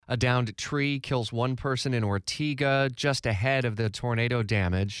A downed tree kills one person in Ortega just ahead of the tornado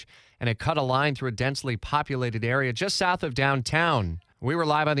damage, and it cut a line through a densely populated area just south of downtown. We were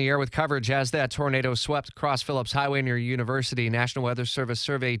live on the air with coverage as that tornado swept across Phillips Highway near University. National Weather Service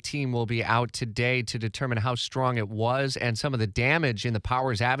survey team will be out today to determine how strong it was and some of the damage in the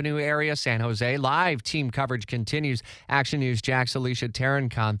Powers Avenue area, San Jose. Live team coverage continues. Action News Jack's Alicia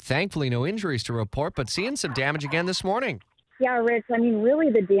Tarancon. Thankfully, no injuries to report, but seeing some damage again this morning. Yeah, Rich, I mean,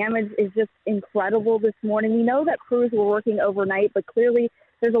 really the damage is just incredible this morning. We know that crews were working overnight, but clearly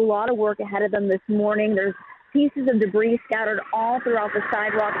there's a lot of work ahead of them this morning. There's pieces of debris scattered all throughout the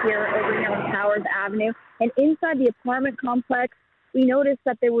sidewalk here over here on Powers Avenue. And inside the apartment complex, we noticed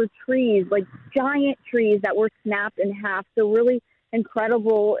that there were trees, like giant trees that were snapped in half. So really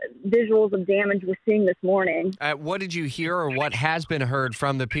incredible visuals of damage we're seeing this morning. What did you hear or what has been heard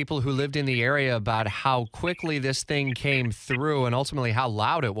from the people who lived in the area about how quickly this thing came through and ultimately how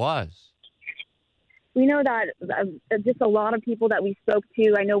loud it was? We know that just a lot of people that we spoke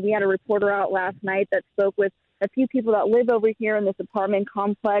to, I know we had a reporter out last night that spoke with a few people that live over here in this apartment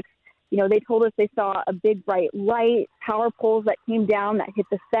complex. You know, they told us they saw a big bright light, power poles that came down that hit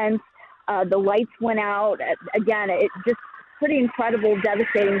the fence. The lights went out. Again, it just pretty incredible,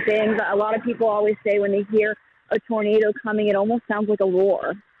 devastating things. A lot of people always say when they hear a tornado coming, it almost sounds like a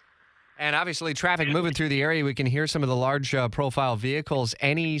roar. And obviously, traffic moving through the area, we can hear some of the large profile vehicles.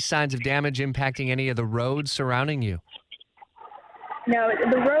 Any signs of damage impacting any of the roads surrounding you? No,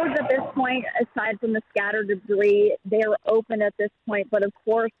 the roads at this point, aside from the scattered debris, they are open at this point. But of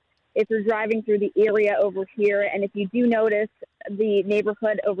course, if you're driving through the area over here, and if you do notice the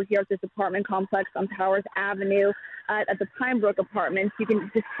neighborhood over here at this apartment complex on Powers Avenue, at the Pinebrook Apartments, you can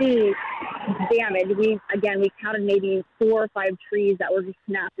just see damage. We counted maybe 4 or 5 trees that were just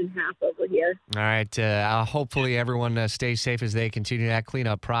snapped in half over here. All right. Hopefully everyone stays safe as they continue that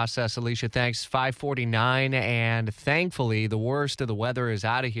cleanup process. Alicia, thanks. 5:49, and thankfully the worst of the weather is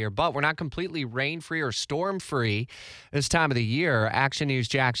out of here. But we're not completely rain-free or storm-free this time of the year. Action News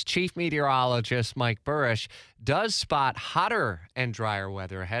Jack's chief meteorologist, Mike Burrish, does spot hotter and drier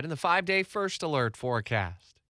weather ahead in the 5-day first alert forecast.